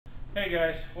Hey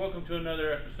guys, welcome to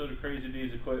another episode of Crazy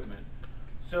D's Equipment.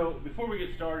 So before we get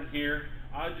started here,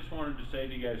 I just wanted to say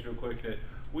to you guys real quick that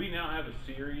we now have a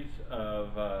series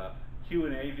of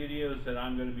Q&A videos that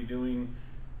I'm going to be doing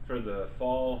for the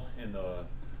fall and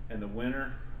the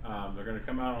winter. They're going to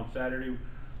come out on Saturday,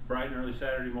 bright and early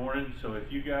Saturday morning. So if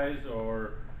you guys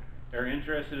are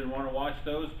interested and want to watch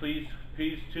those, please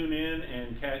tune in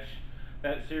and catch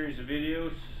that series of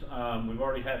videos. We've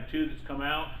already had 2 that's come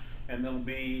out, and there'll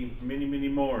be many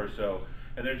more. So,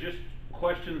 and they're just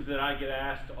questions that I get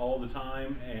asked all the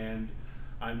time, and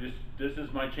this is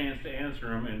my chance to answer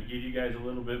them and give you guys a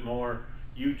little bit more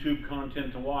YouTube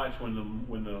content to watch on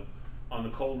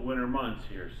the cold winter months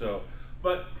here. So,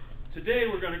 but today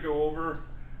we're going to go over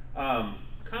kind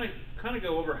of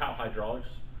go over how hydraulics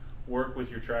work with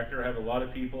your tractor. I have a lot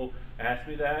of people ask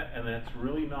me that, and that's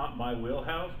really not my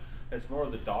wheelhouse. It's more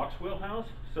of the doc's wheelhouse.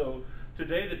 So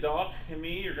today the doc and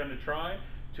me are going to try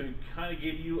to kind of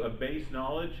give you a base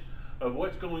knowledge of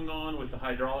what's going on with the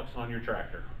hydraulics on your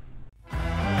tractor.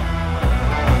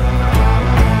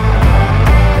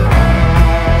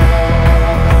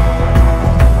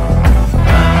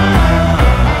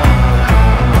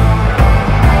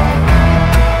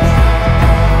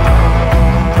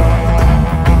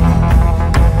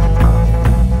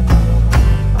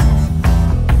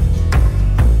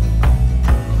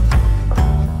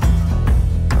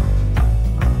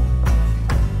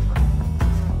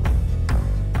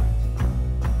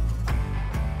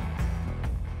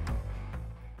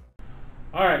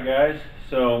 Alright guys,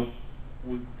 so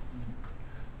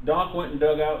Doc went and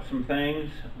dug out some things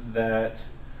that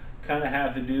kind of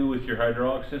have to do with your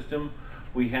hydraulic system.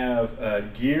 We have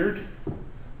a geared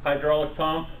hydraulic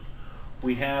pump.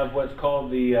 We have what's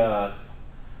called the,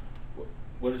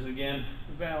 what is it again?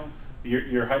 Valve.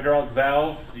 Your hydraulic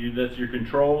valve. That's your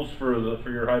controls for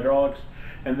your hydraulics.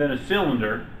 And then a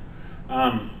cylinder.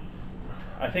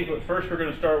 I think what first we're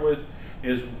going to start with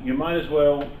is you might as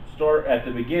well start at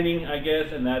the beginning, I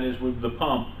guess, and that is with the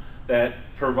pump that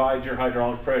provides your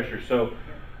hydraulic pressure. So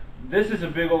this is a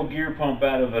big old gear pump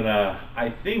out of I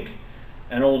think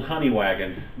an old honey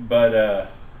wagon.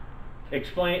 But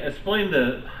explain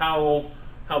how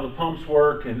the pumps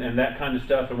work and that kind of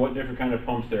stuff, and what different kind of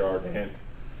pumps there are, Dan.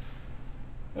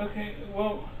 Okay,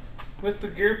 well, with the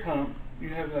gear pump, you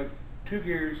have like 2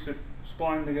 gears that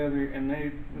spline together, and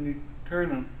when you turn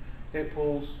them, it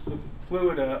pulls the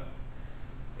fluid up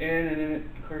in, and then it,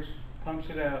 of course, pumps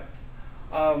it out.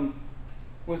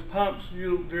 With pumps,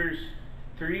 there's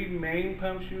 3 main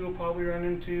pumps you'll probably run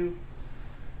into,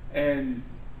 and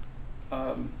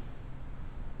how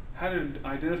to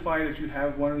identify that you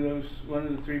have one of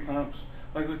the 3 pumps.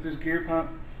 Like with this gear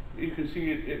pump, you can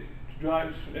see it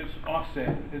drives, it's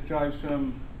offset. It drives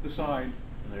from the side.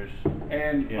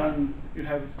 You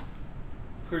have,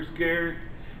 of course, gear,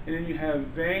 and then you have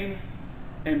vane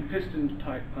and piston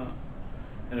type pump.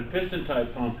 And a piston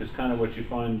type pump is kind of what you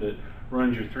find that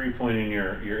runs your 3-point in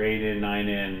your 8-in,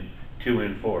 9-in,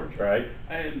 2-in Fords, right?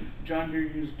 And John Deere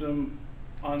used them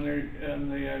on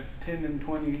the 10 and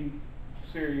 20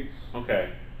 series.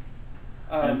 Okay.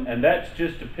 And that's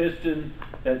just a piston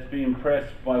that's being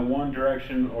pressed by one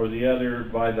direction or the other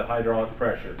by the hydraulic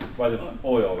pressure, by the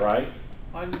oil, right?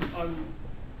 On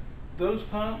those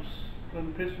pumps, on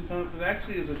the piston pump, it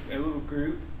actually is a little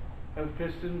group of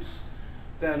pistons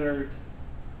that are,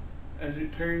 as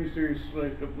it turns, there's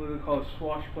like what they call a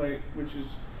swash plate, which is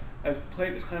a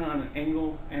plate that's kind of on an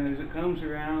angle, and as it comes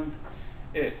around,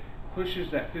 it pushes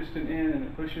that piston in and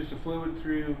it pushes the fluid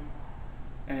through,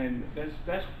 and that's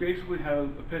basically how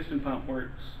a piston pump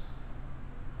works.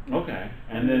 Okay,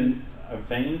 and then a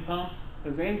vane pump?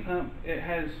 The vane pump,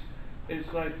 it's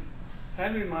like,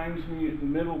 kind of reminds me, the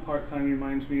middle part kind of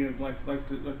reminds me of like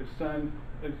the sun,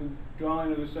 like the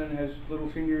drawing of the sun has little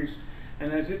fingers,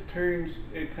 and as it turns,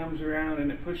 it comes around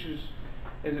and it pushes,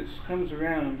 as it comes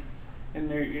around,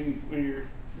 and it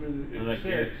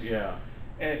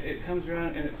comes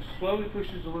around and it slowly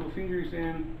pushes the little fingers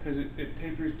in because it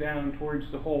tapers down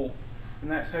towards the hole, and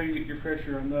that's how you get your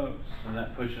pressure on those. And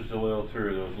that pushes the oil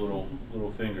through those little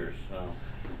fingers. So,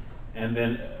 and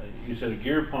then you said a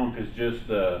gear pump is just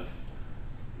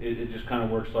it just kind of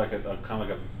works like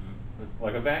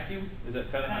like a vacuum. Is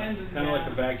that kind of like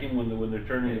a vacuum when they're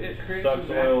turning? It sucks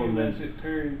oil and then it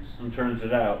turns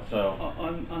it out. So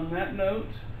on that note,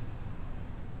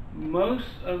 most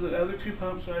of the other 2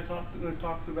 pumps that I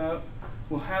talked about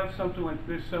will have something like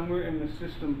this somewhere in the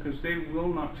system, because they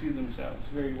will not see themselves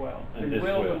very well. They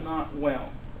will, but not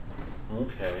well.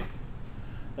 Okay.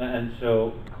 And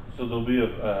so there'll be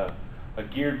a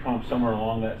geared pump somewhere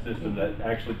along that system that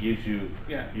actually gives you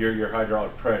your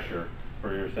hydraulic pressure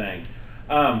for your thing.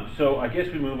 So I guess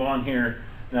we move on here.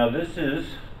 Now this is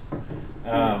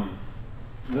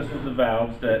the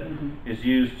valves that is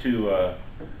used to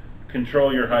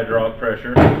control your hydraulic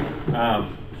pressure.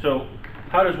 So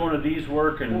how does one of these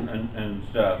work and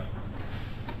stuff?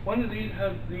 One of these,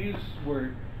 how these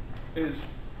work is,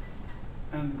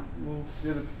 and we'll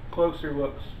get a closer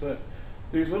looks, but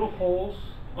there's little holes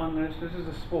on this. This is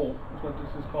a spool, is what this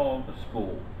is called. A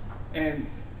spool. And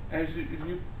as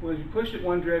you push it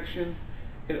one direction,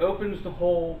 it opens the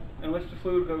hole and lets the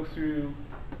fluid go through,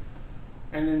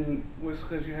 and then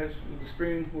because you have the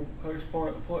spring will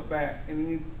pull it back, and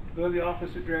then you go the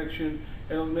opposite direction,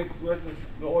 it'll let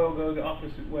the oil go the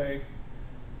opposite way.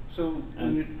 So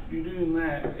when you're doing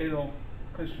that, it'll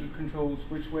controls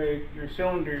which way your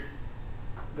cylinder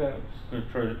goes.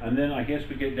 And then I guess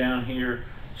we get down here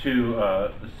to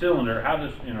the cylinder. How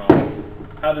does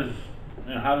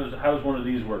one of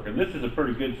these work? And this is a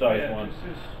pretty good sized one.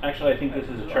 Actually, I think this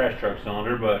is a trash truck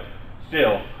cylinder, but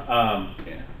still.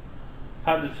 Yeah.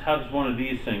 How does one of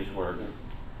these things work?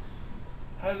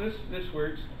 How this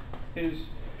works is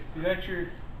you got your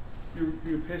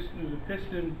piston. There's a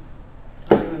piston,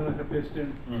 like a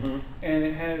piston, and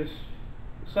it has,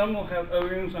 some will have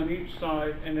O-rings on each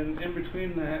side, and then in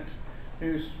between that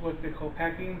there's what they call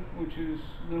packing, which is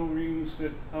little rings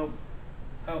that help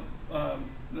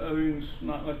the O-rings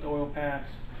not let the oil pass.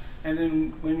 And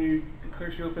then when of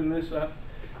course you open this up,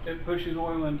 it pushes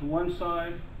oil into one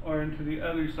side or into the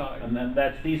other side. And then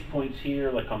that's these points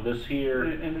here, like on this here,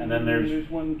 and then there's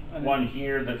one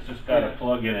here that's just got a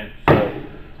plug in it. So,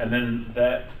 and then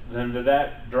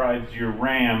that drives your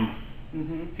ram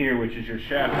here, which is your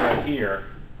shaft right here.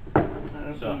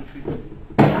 So,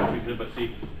 but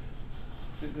see,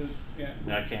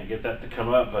 I can't get that to come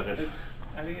up, but I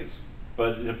think it's.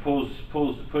 But it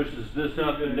pushes this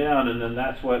up and down, and then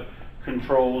that's what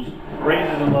controls,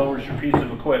 raises and lowers your piece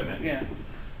of equipment. Yeah.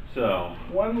 So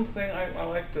one thing I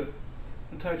like to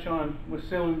touch on with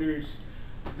cylinders,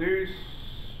 there's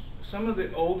some of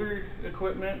the older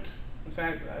equipment. In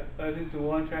fact, I think the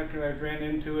one tractor I've ran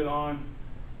into it on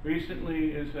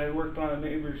recently is I worked on a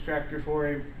neighbor's tractor for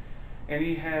him, and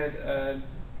he had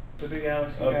the big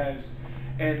Alice he has,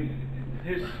 and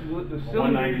the cylinder,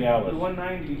 190 Alice. the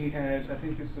 190 he has, I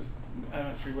think it's the, I'm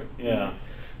not sure what. Yeah.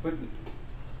 But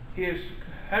he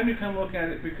had me come look at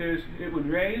it because it would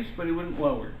raise, but it wouldn't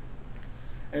lower.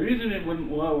 And the reason it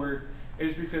wouldn't lower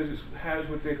is because it has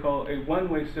what they call a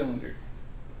one-way cylinder.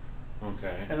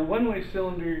 Okay. And a one-way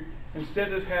cylinder,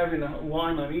 instead of having a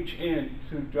line on each end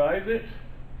to drive it,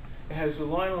 it has a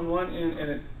line on one end and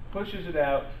it pushes it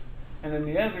out, and then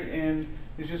the other end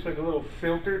is just like a little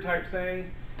filter type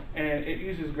thing, and it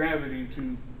uses gravity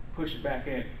to push it back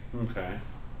in. Okay.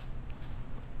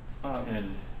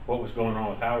 And what was going on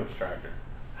with Howard's tractor?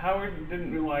 Howard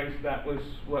didn't realize that was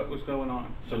what was going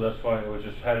on. So that's why it was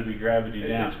just had to be gravity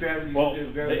down. It's gravity. Well, it's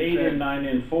the gravity 8 and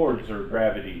 9 Fords are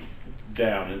gravity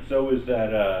down, and so is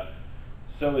that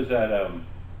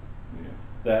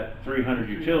that 300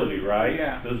 utility, right?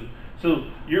 Yeah. So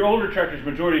your older tractors,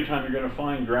 majority of the time, you're going to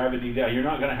find gravity down. You're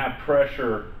not going to have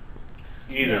pressure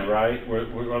either, right? I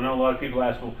know a lot of people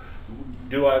ask, well,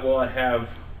 do I have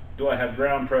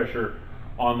ground pressure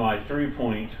on my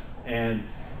 3-point? And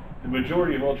the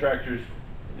majority of old tractors,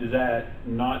 is that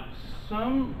not?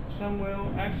 Some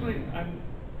will. Actually, I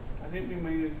think we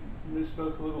may have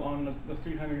misspoke a little on the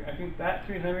 300. I think that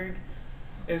 300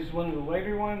 is one of the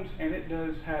later ones, and it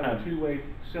does have two-way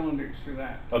cylinders for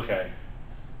that. Okay.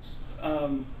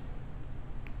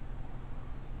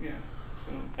 Yeah.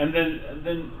 So. And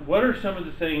then what are some of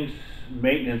the things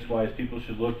maintenance-wise people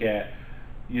should look at,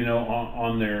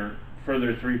 on their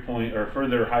further 3-point or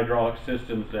further hydraulic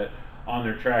systems that on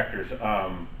their tractors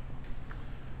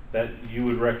that you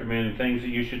would recommend, things that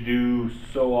you should do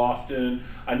so often?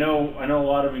 I know a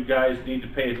lot of you guys need to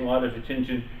pay a lot of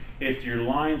attention if your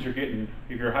lines are if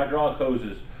your hydraulic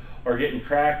hoses are getting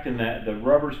cracked and that the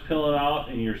rubber's peeling off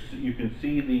and you can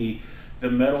see the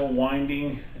metal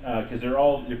winding, because they're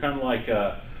kind of like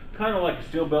a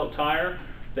steel belt tire.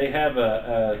 They have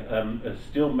a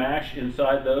steel mesh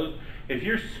inside those. If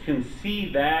you can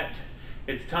see that,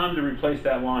 it's time to replace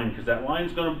that line, because that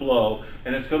line's going to blow,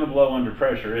 and it's going to blow under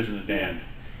pressure, isn't it, Dan?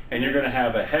 And you're going to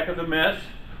have a heck of a mess,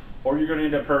 or you're going to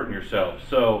end up hurting yourself.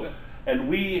 So, and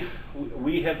we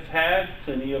have had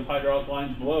plenty of hydraulic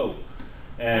lines blow,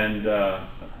 and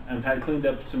had cleaned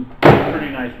up some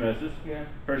pretty nice messes. Yeah.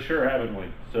 For sure, haven't we?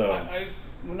 So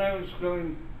when I was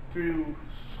going through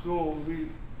school,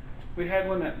 we had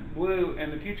one that blew,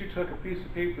 and the teacher took a piece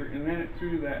of paper and ran it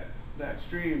through that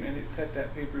stream, and it cut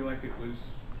that paper like it was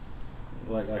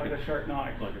like a sharp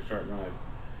knife. Like a sharp knife.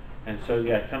 And so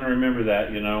yeah, kind of remember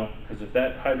that, you know, because if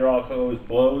that hydraulic hose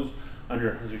blows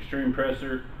under extreme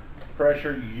pressure,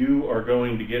 you are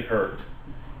going to get hurt.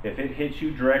 If it hits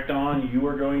you direct on, you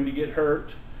are going to get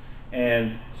hurt.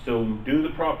 And so do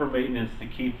the proper maintenance to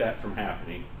keep that from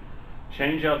happening.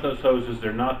 Change out those hoses.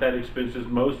 They're not that expensive.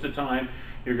 Most of the time,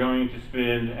 you're going to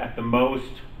spend at the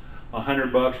most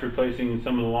 $100 replacing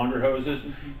some of the longer hoses.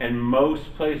 And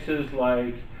most places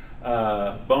like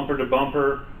Bumper to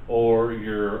Bumper or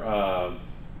your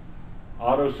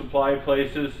auto supply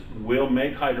places will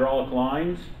make hydraulic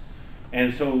lines.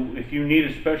 And so if you need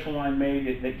a special line made,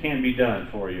 it can be done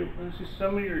for you. Well, it's just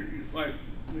some of your, like,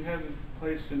 we have a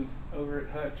place over at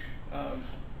Hutch,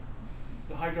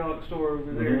 the hydraulic store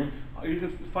over there. You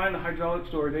can find the hydraulic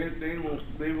store. They will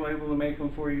be able to make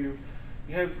them for you. If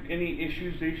you have any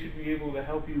issues, they should be able to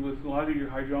help you with a lot of your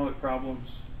hydraulic problems.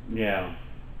 Yeah.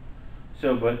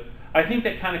 So, but I think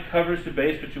that kind of covers the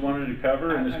base what you wanted to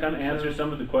cover, and just kind of answer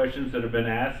some of the questions that have been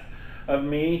asked of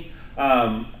me.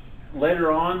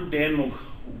 Later on, Dan will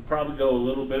probably go a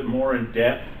little bit more in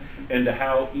depth into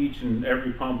how each and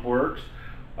every pump works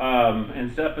and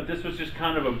stuff, but this was just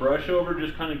kind of a brush over,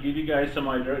 just kind of give you guys some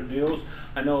ideas.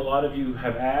 I know a lot of you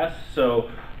have asked, so,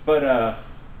 but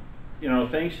you know,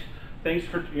 thanks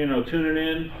for, you know, tuning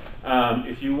in.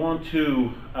 If you want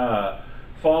to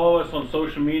follow us on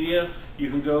social media, you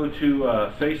can go to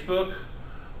Facebook,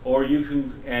 or you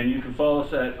can follow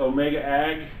us at Omega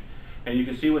Ag, and you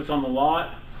can see what's on the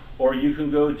lot. Or you can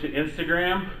go to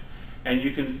Instagram,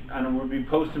 and we'll be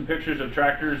posting pictures of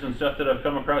tractors and stuff that I've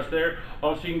come across there.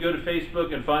 Also, you can go to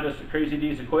Facebook and find us at Crazy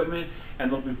D's Equipment,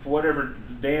 and there'll be whatever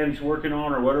Dan's working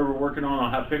on or whatever we're working on. I'll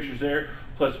have pictures there,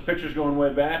 plus pictures going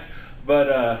way back.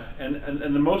 But and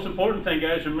the most important thing,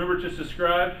 guys, remember to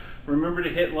subscribe. Remember to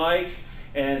hit like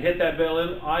and hit that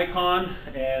bell icon,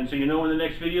 and so you know when the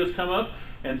next videos come up.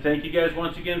 And thank you guys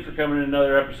once again for coming to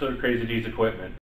another episode of Crazy D's Equipment.